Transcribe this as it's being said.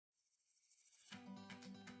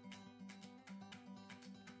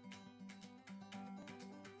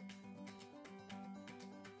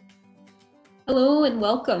Hello and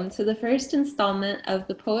welcome to the first installment of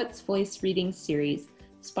the Poet's Voice reading series,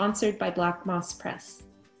 sponsored by Black Moss Press.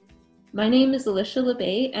 My name is Alicia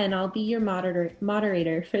LeBay and I'll be your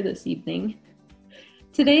moderator for this evening.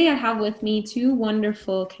 Today I have with me two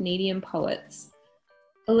wonderful Canadian poets.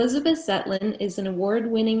 Elizabeth Zetlin is an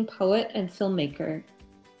award-winning poet and filmmaker.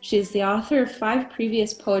 She is the author of 5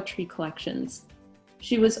 previous poetry collections.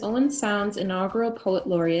 She was Owen Sound's inaugural Poet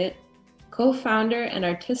Laureate, co-founder and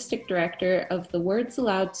artistic director of the Words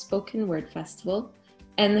Aloud Spoken Word Festival,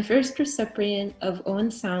 and the first recipient of Owen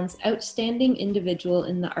Sound's Outstanding Individual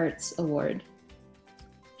in the Arts Award.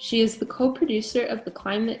 She is the co-producer of the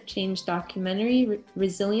climate change documentary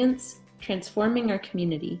Resilience: Transforming Our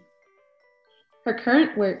Community. Her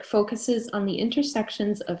current work focuses on the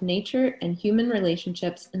intersections of nature and human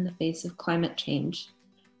relationships in the face of climate change.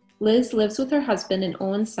 Liz lives with her husband in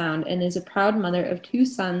Owen Sound and is a proud mother of 2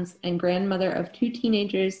 sons and grandmother of 2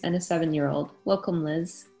 teenagers and a 7-year-old. Welcome,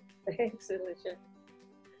 Liz. Thanks, Alicia.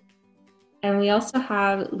 And we also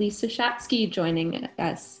have Lisa Shatzky joining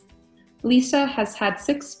us. Lisa has had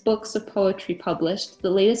 6 books of poetry published,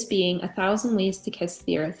 the latest being 1,000 Ways to Kiss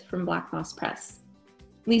the Earth from Black Moss Press.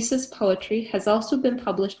 Lisa's poetry has also been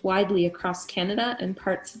published widely across Canada and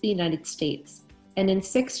parts of the United States, and in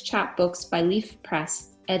 6 chapbooks by Leaf Press,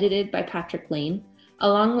 edited by Patrick Lane,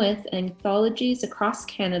 along with anthologies across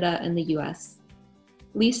Canada and the US.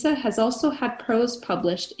 Lisa has also had prose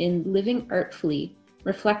published in Living Artfully,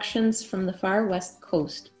 Reflections from the Far West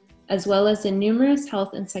Coast, as well as in numerous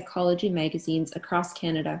health and psychology magazines across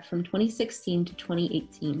Canada from 2016 to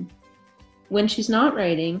 2018. When she's not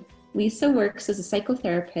writing, Lisa works as a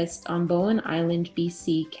psychotherapist on Bowen Island,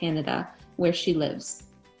 BC, Canada, where she lives.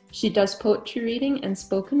 She does poetry reading and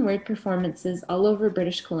spoken word performances all over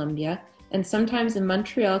British Columbia and sometimes in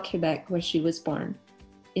Montreal, Quebec, where she was born.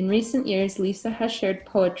 In recent years, Lisa has shared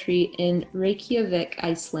poetry in Reykjavik,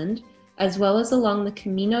 Iceland, as well as along the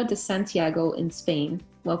Camino de Santiago in Spain.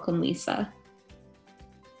 Welcome, Lisa.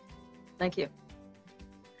 Thank you.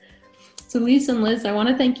 So Lisa and Liz, I want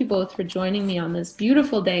to thank you both for joining me on this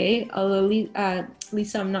beautiful day. Although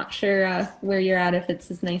Lisa, I'm not sure where you're at, if it's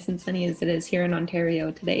as nice and sunny as it is here in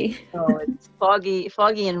Ontario today. Oh, it's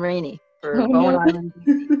foggy and rainy for Bowen Island.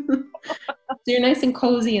 So you're nice and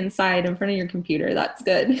cozy inside in front of your computer. That's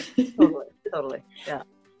good. Totally, yeah.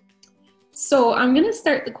 So I'm going to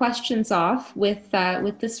start the questions off with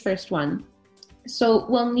this first one. So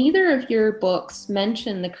while neither of your books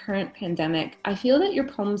mention the current pandemic, I feel that your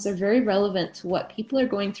poems are very relevant to what people are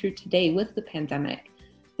going through today with the pandemic.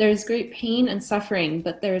 There is great pain and suffering,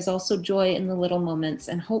 but there is also joy in the little moments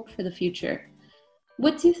and hope for the future.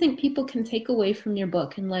 What do you think people can take away from your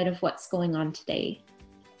book in light of what's going on today?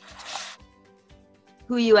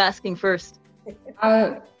 Who are you asking first?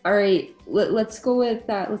 All right, let's go with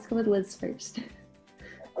Liz first.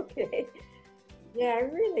 Okay. Yeah, I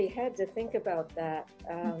really had to think about that,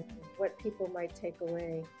 what people might take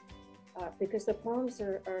away, because the poems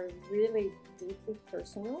are really deeply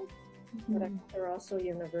personal, but I think they're also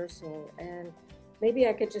universal. And maybe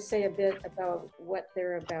I could just say a bit about what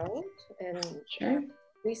they're about. And Sure.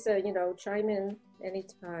 Lisa, chime in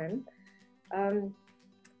anytime.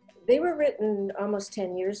 They were written almost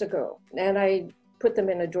 10 years ago, and I put them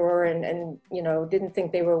in a drawer and didn't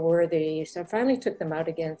think they were worthy. So I finally took them out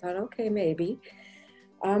again, thought, okay, maybe.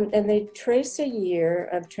 And they trace a year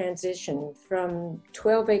of transition from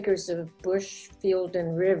 12 acres of bush, field,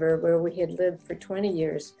 and river where we had lived for 20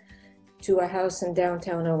 years to a house in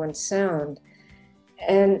downtown Owen Sound.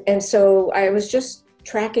 And so I was just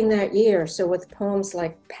tracking that year. So with poems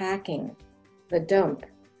like Packing, The Dump,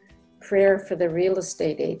 Prayer for the Real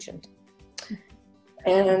Estate Agent.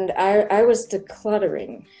 And I was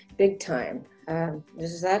decluttering big time.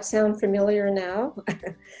 Does that sound familiar now?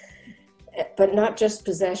 But not just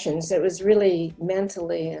possessions. It was really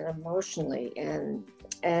mentally and emotionally. And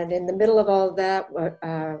in the middle of all that,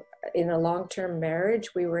 in a long-term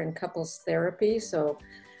marriage, we were in couples therapy. So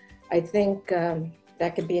I think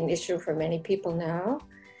that could be an issue for many people now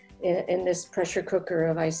in this pressure cooker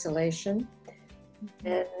of isolation.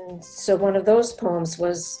 And so one of those poems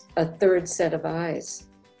was A Third Set of Eyes.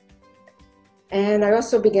 And I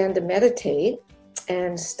also began to meditate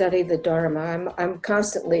and study the Dharma. I'm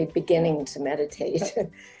constantly beginning to meditate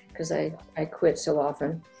because I quit so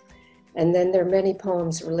often. And then there are many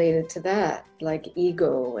poems related to that, like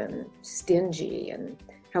ego and stingy, and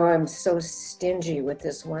how I'm so stingy with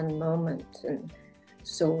this one moment and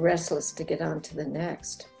so restless to get on to the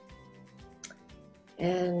next.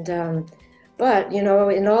 And but in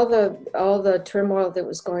all the turmoil that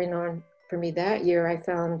was going on for me that year, I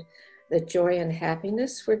found that joy and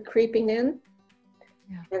happiness were creeping in.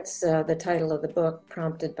 Yeah. Hence the title of the book,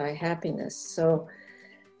 Prompted by Happiness. So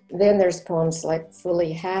then there's poems like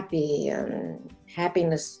Fully Happy and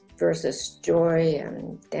Happiness versus Joy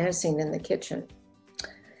and Dancing in the Kitchen.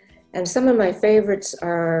 And some of my favorites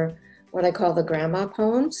are what I call the grandma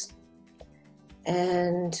poems.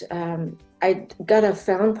 And I got a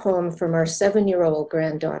found poem from our 7-year-old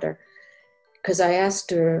granddaughter because I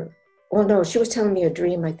asked her, well, no, she was telling me a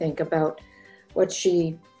dream, I think, about what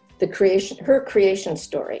her creation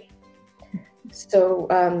story. So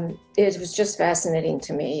it was just fascinating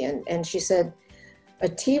to me. And she said, a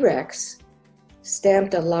T-Rex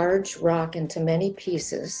stamped a large rock into many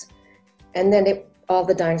pieces, and then all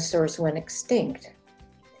the dinosaurs went extinct.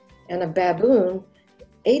 And a baboon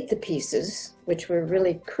ate the pieces, which were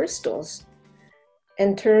really crystals,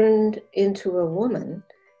 and turned into a woman.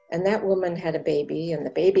 And that woman had a baby, and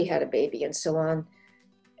the baby had a baby, and so on.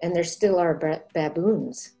 And there still are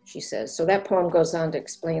baboons, she says. So that poem goes on to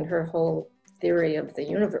explain her whole theory of the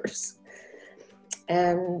universe.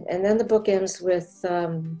 And then the book ends with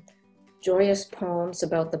joyous poems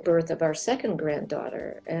about the birth of our second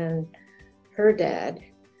granddaughter and her dad,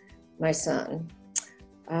 my son.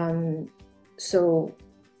 So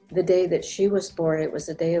the day that she was born, it was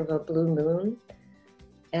a day of a blue moon.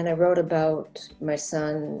 And I wrote about my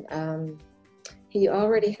son. He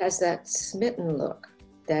already has that smitten look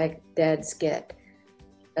that dads get,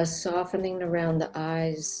 a softening around the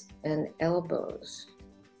eyes and elbows.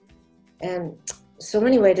 And so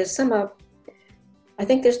anyway, to sum up, I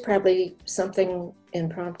think there's probably something in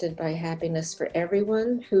Prompted by Happiness for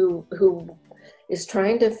everyone who is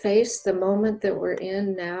trying to face the moment that we're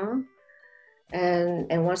in now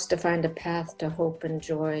and wants to find a path to hope and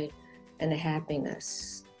joy and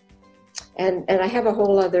happiness. And I have a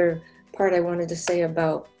whole other part I wanted to say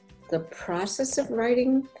about the process of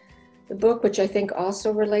writing the book, which I think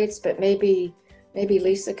also relates, but maybe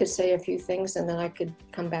Lisa could say a few things and then I could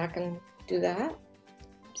come back and do that.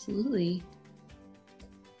 Absolutely.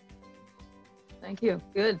 Thank you.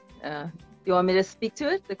 Good. You want me to speak to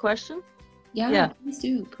it, the question? Yeah. Please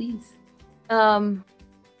do, please.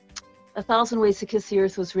 1,000 Ways to Kiss the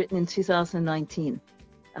Earth was written in 2019.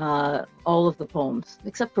 All of the poems,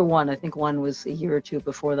 except for one. I think one was a year or two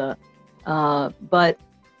before that. But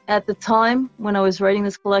at the time when I was writing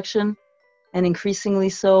this collection, and increasingly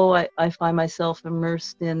so, I find myself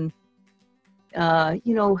immersed in,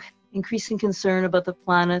 increasing concern about the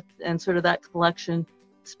planet, and sort of that collection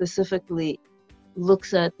specifically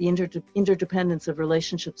looks at the interdependence of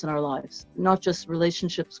relationships in our lives, not just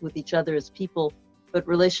relationships with each other as people, but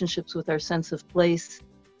relationships with our sense of place,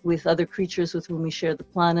 with other creatures with whom we share the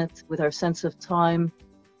planet, with our sense of time,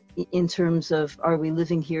 in terms of, are we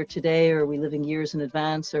living here today, or are we living years in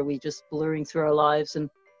advance, are we just blurring through our lives? And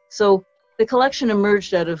so the collection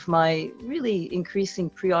emerged out of my really increasing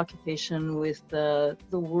preoccupation with the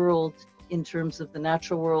world in terms of the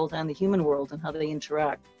natural world and the human world and how they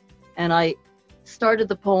interact. And I started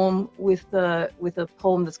the poem with a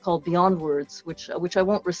poem that's called Beyond Words, which I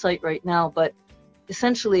won't recite right now, but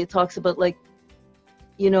essentially it talks about, like,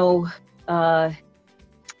 the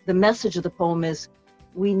message of the poem is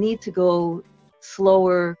we need to go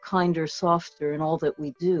slower, kinder, softer in all that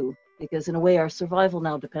we do, because in a way our survival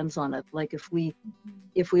now depends on it. Like if we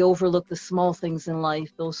overlook the small things in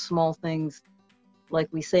life, those small things, like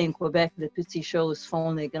we say in Quebec, les petits choses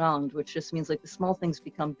font les grandes, which just means like the small things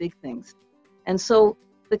become big things. And so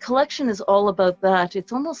the collection is all about that.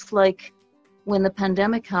 It's almost like when the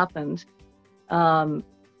pandemic happened, I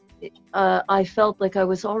felt like I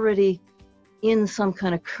was already in some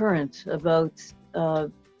kind of current about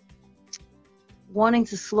wanting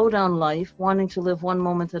to slow down life, wanting to live one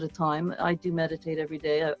moment at a time. I do meditate every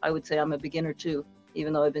day. I would say I'm a beginner too,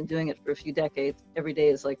 even though I've been doing it for a few decades. Every day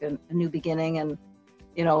is like a new beginning, and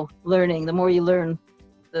learning. The more you learn,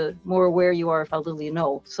 the more aware you are of how little you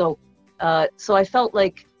know. So I felt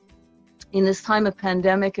like in this time of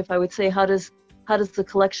pandemic, if I would say, how does the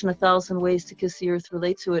collection 1,000 Ways to Kiss the Earth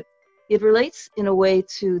relate to it? It relates in a way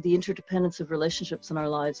to the interdependence of relationships in our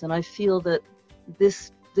lives. And I feel that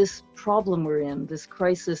this problem we're in, this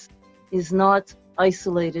crisis, is not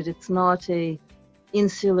isolated. It's not a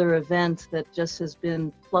insular event that just has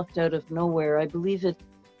been plucked out of nowhere. I believe it,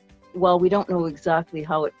 while we don't know exactly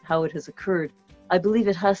how it has occurred, I believe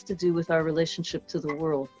it has to do with our relationship to the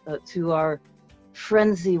world, to our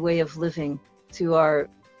frenzy way of living, to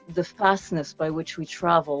the fastness by which we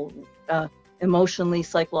travel, emotionally,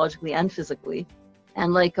 psychologically, and physically.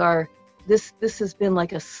 And like this has been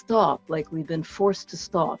like a stop, like we've been forced to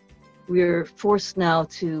stop. We're forced now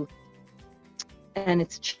to, and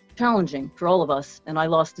it's challenging for all of us. And I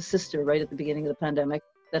lost a sister right at the beginning of the pandemic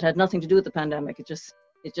that had nothing to do with the pandemic. It just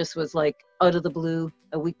It just was like out of the blue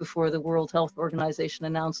a week before the World Health Organization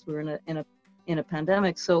announced we were in a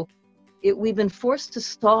pandemic. So we've been forced to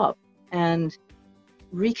stop and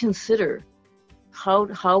reconsider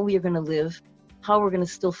how we are going to live, how we're going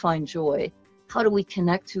to still find joy, how do we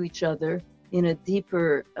connect to each other in a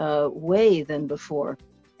deeper way than before.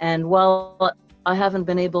 And while I haven't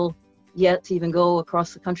been able yet to even go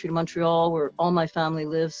across the country to Montreal, where all my family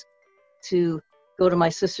lives, to go to my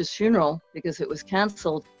sister's funeral because it was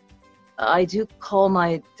canceled, I do call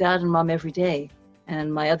my dad and mom every day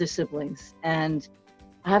and my other siblings. And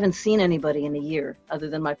I haven't seen anybody in a year other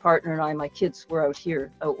than my partner and I. My kids were out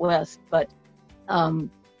here, out west. But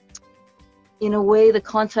in a way, the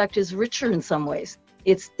contact is richer in some ways.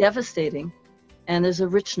 It's devastating, and there's a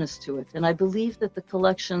richness to it. And I believe that the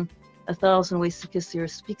collection, 1,000 Ways to Kiss the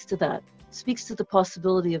Earth, speaks to that, speaks to the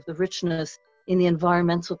possibility of the richness in the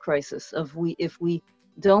environmental crisis of if we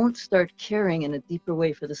don't start caring in a deeper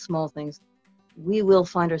way for the small things, we will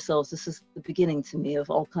find ourselves, this is the beginning to me, of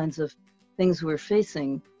all kinds of things we're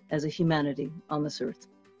facing as a humanity on this earth.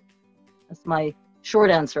 That's my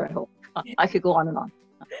short answer, I hope. I could go on and on.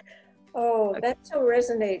 Oh, that so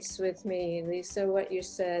resonates with me, Lisa, what you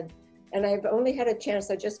said. And I've only had a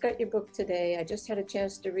chance, I just got your book today. I just had a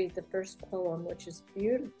chance to read the first poem, which is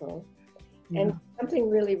beautiful. Yeah. And something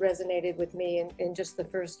really resonated with me in just the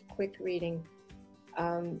first quick reading.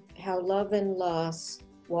 How love and loss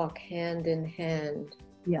walk hand in hand.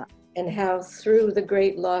 Yeah. And how through the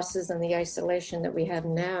great losses and the isolation that we have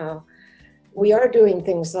now, we are doing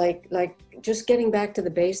things like just getting back to the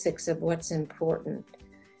basics of what's important.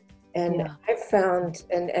 And yeah. I've found,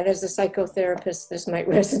 and as a psychotherapist, this might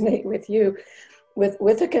resonate with you,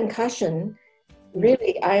 with a concussion,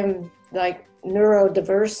 really, I'm like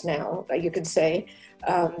neurodiverse now, you could say.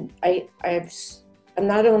 I'm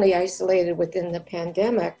not only isolated within the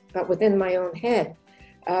pandemic, but within my own head.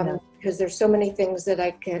 Because there's so many things that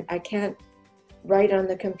I can't write on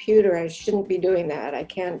the computer. I shouldn't be doing that. I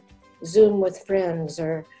can't Zoom with friends,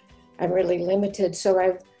 or I'm really limited. So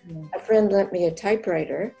a friend lent me a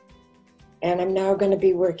typewriter, and I'm now going to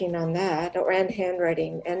be working on that, and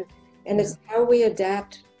handwriting. And it's how we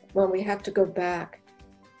adapt when we have to go back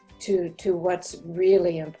to what's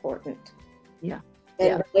really important. Yeah.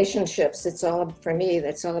 And relationships, it's all, for me,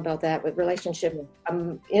 that's all about that, with relationship,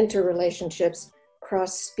 interrelationships,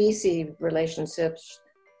 cross-species relationships,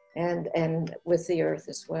 and with the earth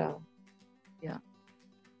as well. Yeah.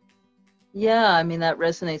 Yeah, I mean, that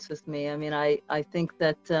resonates with me. I mean, I think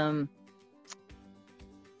that,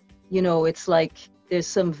 it's like there's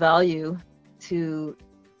some value to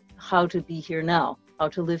how to be here now, how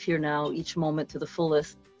to live here now, each moment to the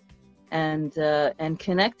fullest, and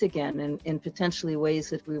connect again in potentially ways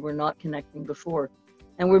that we were not connecting before.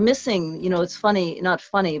 And we're missing, it's funny, not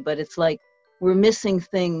funny, but it's like we're missing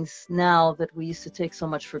things now that we used to take so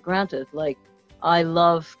much for granted. Like, I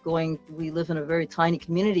love we live in a very tiny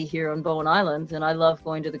community here on Bowen Island, and I love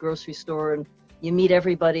going to the grocery store, and you meet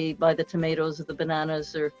everybody by the tomatoes or the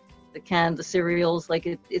bananas or the cereals. Like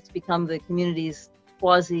it's become the community's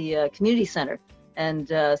quasi community center. And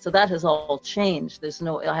so that has all changed.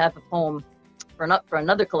 I have a poem for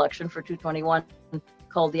another collection for 221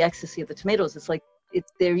 called The Ecstasy of the Tomatoes. It's like,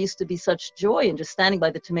 there used to be such joy in just standing by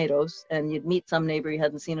the tomatoes, and you'd meet some neighbor you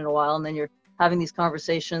hadn't seen in a while, and then you're having these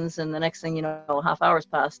conversations, and the next thing you know, half hour's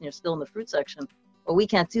passed and you're still in the fruit section. But we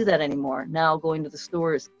can't do that anymore. Now going to the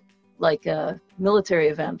stores like a military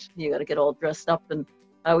event, you got to get all dressed up, and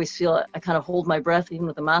I always feel I kind of hold my breath even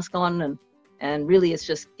with the mask on, and really it's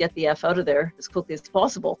just get the F out of there as quickly as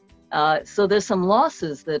possible. So there's some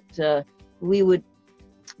losses that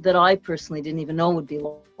that I personally didn't even know would be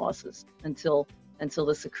losses until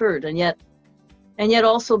this occurred. And yet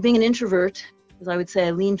also being an introvert, because I would say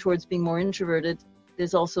I lean towards being more introverted,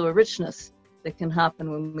 there's also a richness that can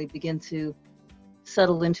happen when we begin to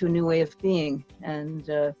settle into a new way of being. And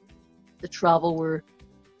the travel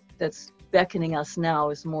that's beckoning us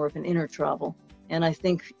now is more of an inner travel. And I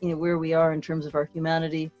think where we are in terms of our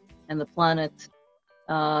humanity and the planet,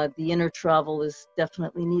 the inner travel is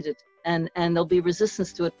definitely needed. And there'll be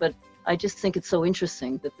resistance to it, but I just think it's so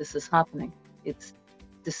interesting that this is happening. It's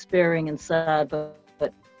despairing and sad,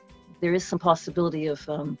 but there is some possibility of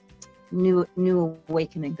new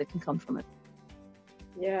awakening that can come from it.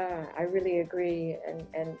 Yeah, I really agree,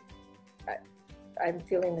 and I'm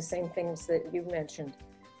feeling the same things that you mentioned.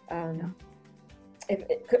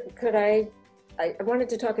 Could I wanted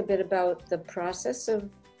to talk a bit about the process of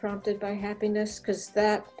Prompted by Happiness, because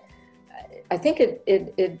that, I think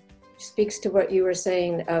it speaks to what you were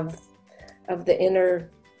saying of the inner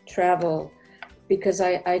travel, because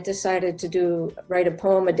I decided to write a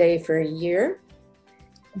poem a day for a year.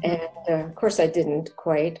 And of course I didn't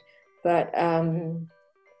quite, but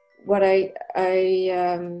what I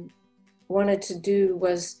wanted to do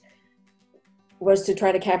was to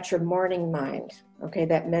try to capture morning mind, okay,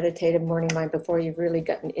 that meditative morning mind before you've really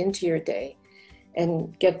gotten into your day,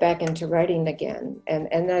 and get back into writing again.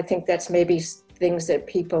 And I think that's maybe things that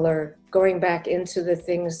people are going back into, the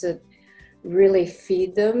things that really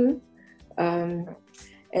feed them. And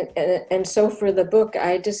so for the book,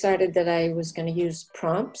 I decided that I was going to use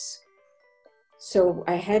prompts. So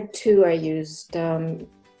I had two. I used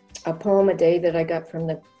a poem a day that I got from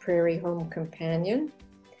the Prairie Home Companion.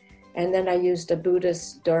 And then I used a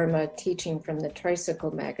Buddhist Dharma teaching from the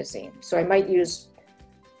Tricycle magazine. So I might use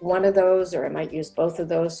one of those, or I might use both of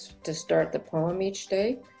those to start the poem each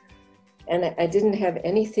day. And I didn't have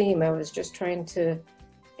any theme. I was just trying to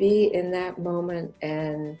be in that moment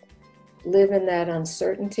and live in that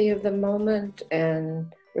uncertainty of the moment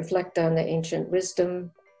and reflect on the ancient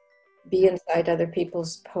wisdom, be inside other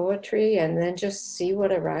people's poetry, and then just see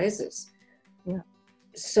what arises. Yeah.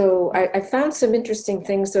 So I found some interesting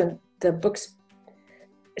things on the books.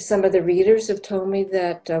 Some of the readers have told me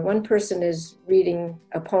that one person is reading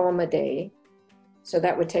a poem a day, so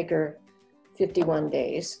that would take her 51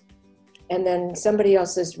 days. And then somebody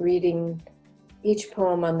else is reading each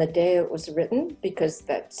poem on the day it was written, because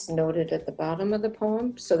that's noted at the bottom of the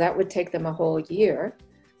poem, so that would take them a whole year.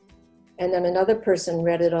 And then another person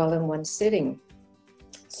read it all in one sitting.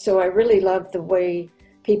 So I really love the way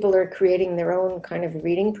people are creating their own kind of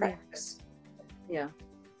reading practice. Yeah.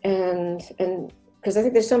 And because I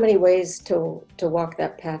think there's so many ways to walk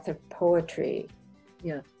that path of poetry.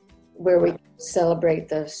 Yeah. Where we celebrate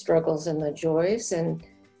the struggles and the joys, and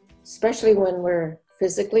especially when we're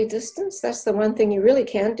physically distanced, that's the one thing you really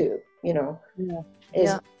can do,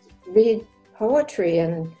 is read poetry.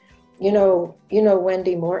 And you know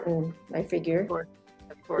Wendy Morton, I figure. Of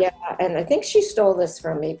course. Yeah, and I think she stole this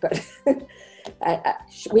from me, but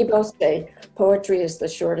we both say poetry is the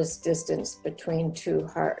shortest distance between two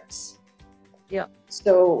hearts. Yeah.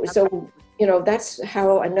 So that's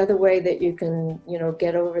how another way that you can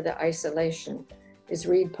get over the isolation is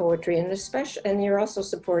read poetry, and you're also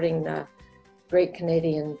supporting great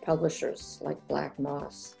Canadian publishers like Black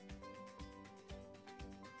Moss.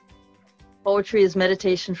 Poetry is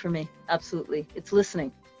meditation for me. Absolutely. It's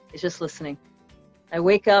listening. It's just listening. I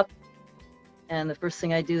wake up and the first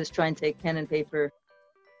thing I do is try and take pen and paper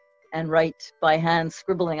and write by hand,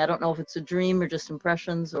 scribbling. I don't know if it's a dream or just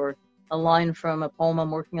impressions or a line from a poem I'm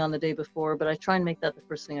working on the day before, but I try and make that the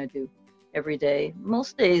first thing I do every day.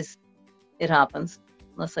 Most days it happens,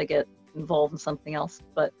 unless I get involved in something else,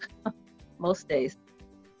 but most days.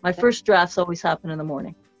 My first drafts always happen in the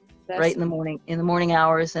morning, right in the morning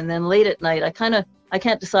hours. And then late at night, I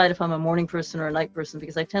can't decide if I'm a morning person or a night person,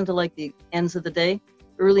 because I tend to like the ends of the day,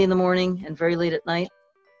 early in the morning and very late at night.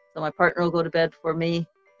 So my partner will go to bed for me,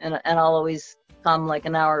 and I'll always come like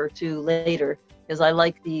an hour or two later, because I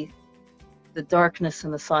like the darkness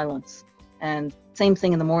and the silence. And same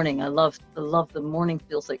thing in the morning. I love the morning.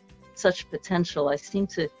 Feels like such potential. I seem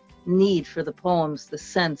to need for the poems the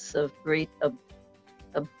sense of great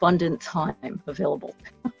abundant time available.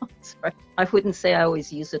 Sorry. I wouldn't say I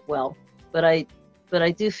always use it well, but I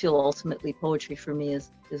do feel ultimately poetry for me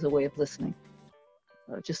is a way of listening,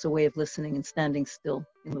 just a way of listening and standing still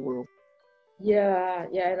in the world. Yeah,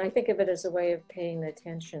 and I think of it as a way of paying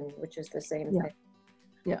attention, which is the same thing.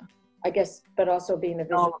 Yeah. I guess, but also being a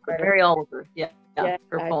visual artist. Mary Oliver, her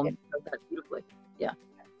poem does that beautifully. Yeah.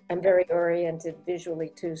 I'm very oriented visually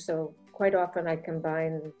too, so quite often I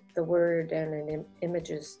combine the word and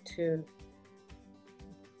images too.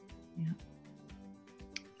 Yeah.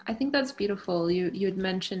 I think that's beautiful. You had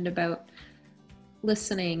mentioned about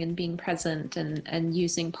listening and being present and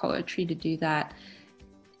using poetry to do that.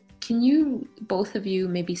 Can you, both of you,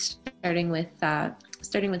 maybe starting with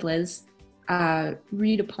Liz,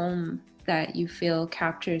 read a poem that you feel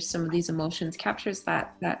captures some of these emotions, captures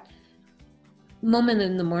that moment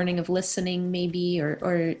in the morning of listening, maybe,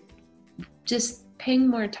 or just paying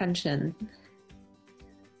more attention?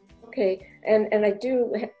 Okay, and I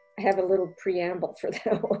do have a little preamble for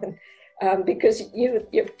that one, because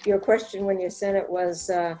your question when you sent it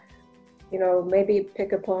was, maybe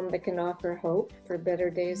pick a poem that can offer hope for better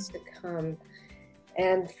days to come.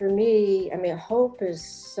 And for me, hope is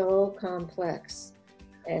so complex,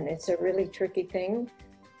 and it's a really tricky thing.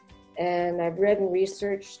 And I've read and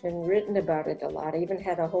researched and written about it a lot. I even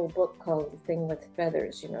had a whole book called The Thing with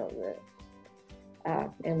Feathers,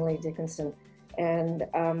 Emily Dickinson. And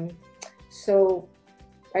so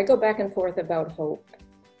I go back and forth about hope.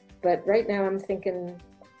 But right now I'm thinking,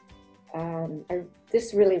 I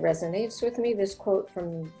this really resonates with me, this quote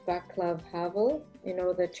from Václav Havel, you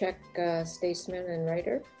know, the Czech statesman and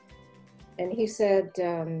writer. And he said,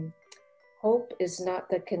 hope is not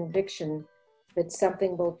the conviction that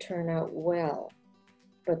something will turn out well,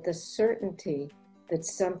 but the certainty that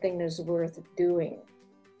something is worth doing,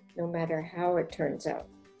 no matter how it turns out.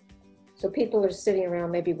 So people are sitting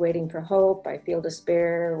around maybe waiting for hope. I feel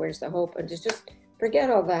despair. Where's the hope? And just forget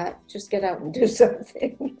all that. Just get out and do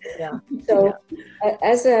something. Yeah. So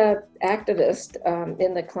as a activist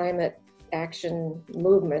in the climate action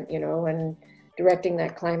movement, you know, and directing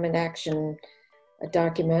that climate action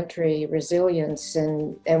documentary, Resilience,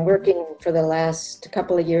 and working for the last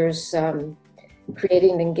couple of years,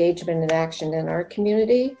 creating engagement and action in our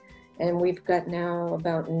community. And we've got now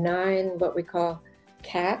about 9 what we call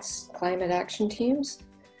CATS, climate action teams,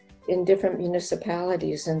 in different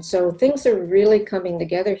municipalities. And so things are really coming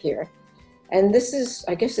together here. And this is,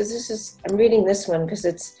 I guess this is, I'm reading this one because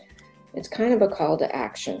it's kind of a call to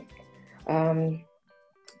action.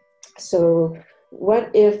 So what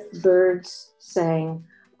if birds sang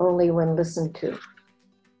only when listened to?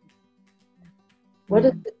 What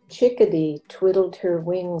if the chickadee twiddled her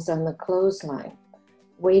wings on the clothesline,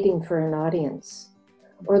 waiting for an audience?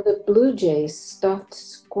 Or the blue jay's stuffed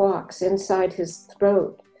squawks inside his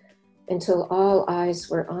throat until all eyes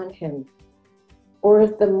were on him? Or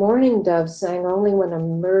if the mourning dove sang only when a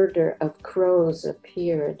murder of crows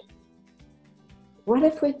appeared? What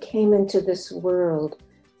if we came into this world,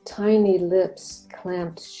 tiny lips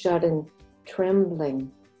clamped shut and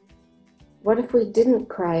trembling? What if we didn't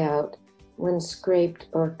cry out when scraped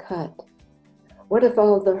or cut? What if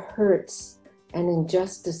all the hurts and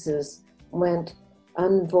injustices went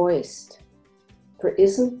unvoiced? For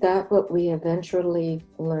isn't that what we eventually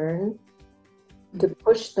learn? To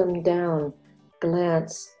push them down,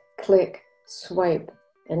 glance, click, swipe,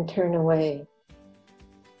 and turn away.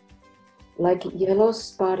 Like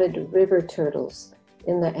yellow-spotted river turtles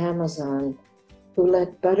in the Amazon, who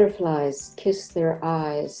let butterflies kiss their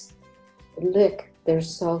eyes, lick their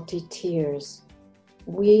salty tears,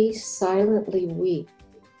 we silently weep,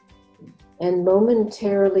 and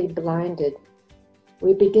momentarily blinded,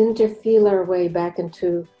 we begin to feel our way back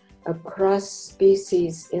into a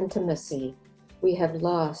cross-species intimacy we have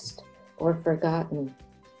lost or forgotten,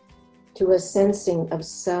 to a sensing of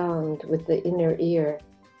sound with the inner ear,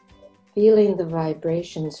 feeling the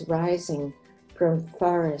vibrations rising from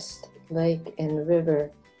forest, lake, and river,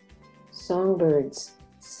 songbirds,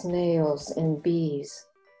 snails, and bees.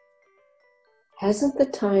 Hasn't the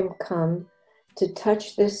time come to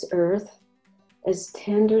touch this earth as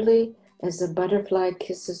tenderly as a butterfly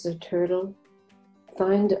kisses a turtle?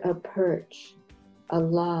 Find a perch, a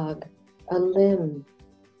log, a limb,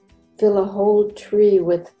 fill a whole tree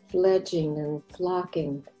with fledging and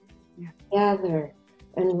flocking, gather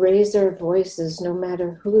and raise our voices no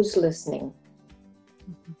matter who's listening,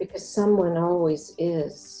 because someone always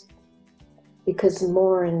is, because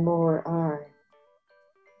more and more are.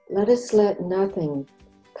 Let us let nothing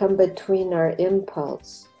come between our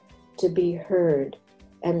impulse to be heard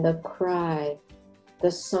and the cry,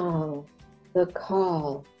 the song, the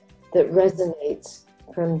call that resonates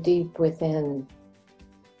from deep within.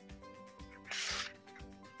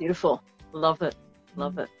 Beautiful. Love it.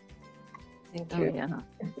 Love it. Thank you. Oh,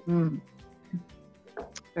 yeah.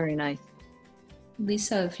 Very nice.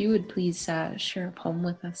 Lisa, if you would please share a poem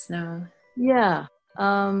with us now. Yeah.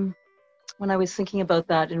 When I was thinking about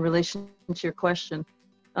that in relation to your question,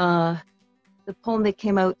 the poem that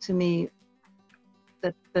came out to me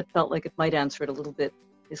that felt like it might answer it a little bit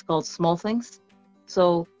is called Small Things.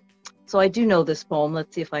 So I do know this poem.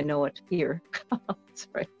 Let's see if I know it here. That's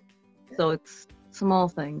right. So it's Small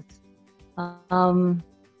Things.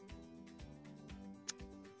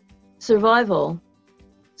 Survival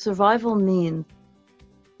means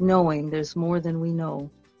knowing there's more than we know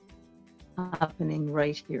happening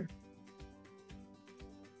right here.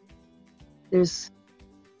 There's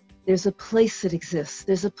a place that exists.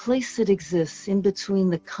 There's a place that exists in between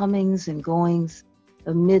the comings and goings,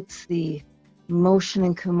 amidst the motion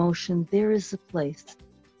and commotion. There is a place.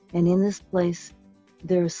 And in this place,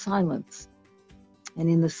 there is silence. And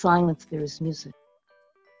in the silence, there is music.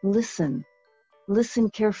 Listen. Listen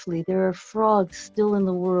carefully. There are frogs still in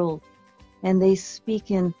the world, and they speak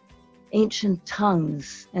in ancient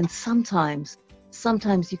tongues, and sometimes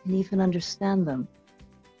you can even understand them.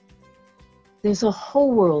 There's a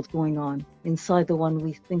whole world going on inside the one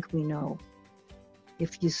we think we know.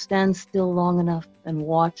 If you stand still long enough and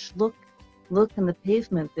watch, look on the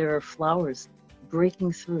pavement, there are flowers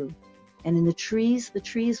breaking through. And in the trees,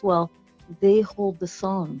 well, they hold the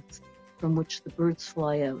songs from which the birds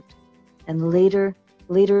fly out. And later,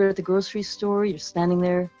 Later at the grocery store, you're standing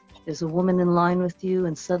there, there's a woman in line with you,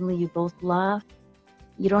 and suddenly you both laugh.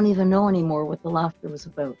 You don't even know anymore what the laughter was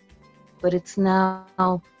about. But it's now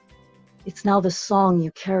the song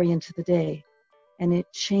you carry into the day, and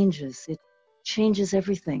it changes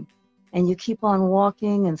everything. And you keep on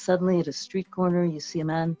walking, and suddenly at a street corner, you see a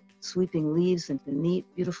man sweeping leaves into neat,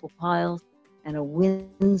 beautiful piles, and a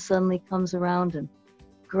wind suddenly comes around and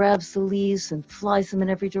grabs the leaves and flies them in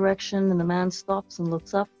every direction, and the man stops and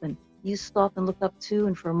looks up, and you stop and look up too,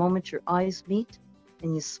 and for a moment your eyes meet,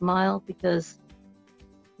 and you smile, because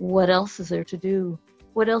what else is there to do?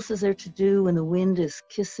 What else is there to do when the wind is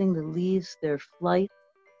kissing the leaves, their flight,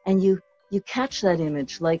 and you catch that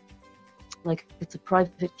image like it's a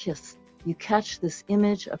private kiss. You catch this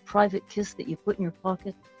image, a private kiss that you put in your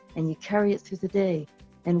pocket, and you carry it through the day.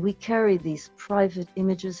 And we carry these private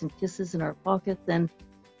images and kisses in our pockets, and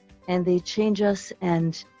they change us,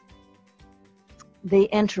 and they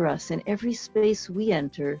enter us. And every space we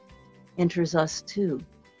enter enters us too.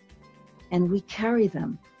 And we carry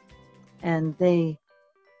them, and they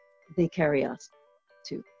carry us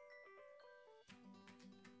too.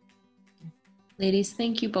 Ladies,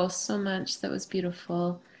 thank you both so much. That was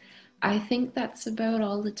beautiful. I think that's about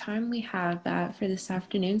all the time we have for this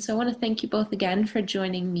afternoon. So I want to thank you both again for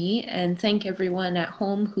joining me, and thank everyone at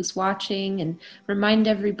home who's watching, and remind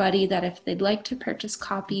everybody that if they'd like to purchase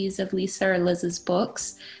copies of Lisa or Liz's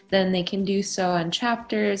books, then they can do so on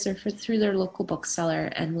Chapters or through their local bookseller,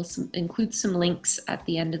 and we'll include some links at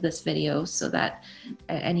the end of this video so that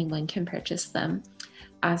anyone can purchase them.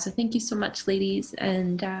 So thank you so much, ladies,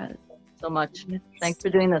 and so much. Thanks for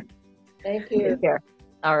doing this. Thank you. Take care.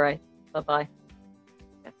 All right. Bye-bye.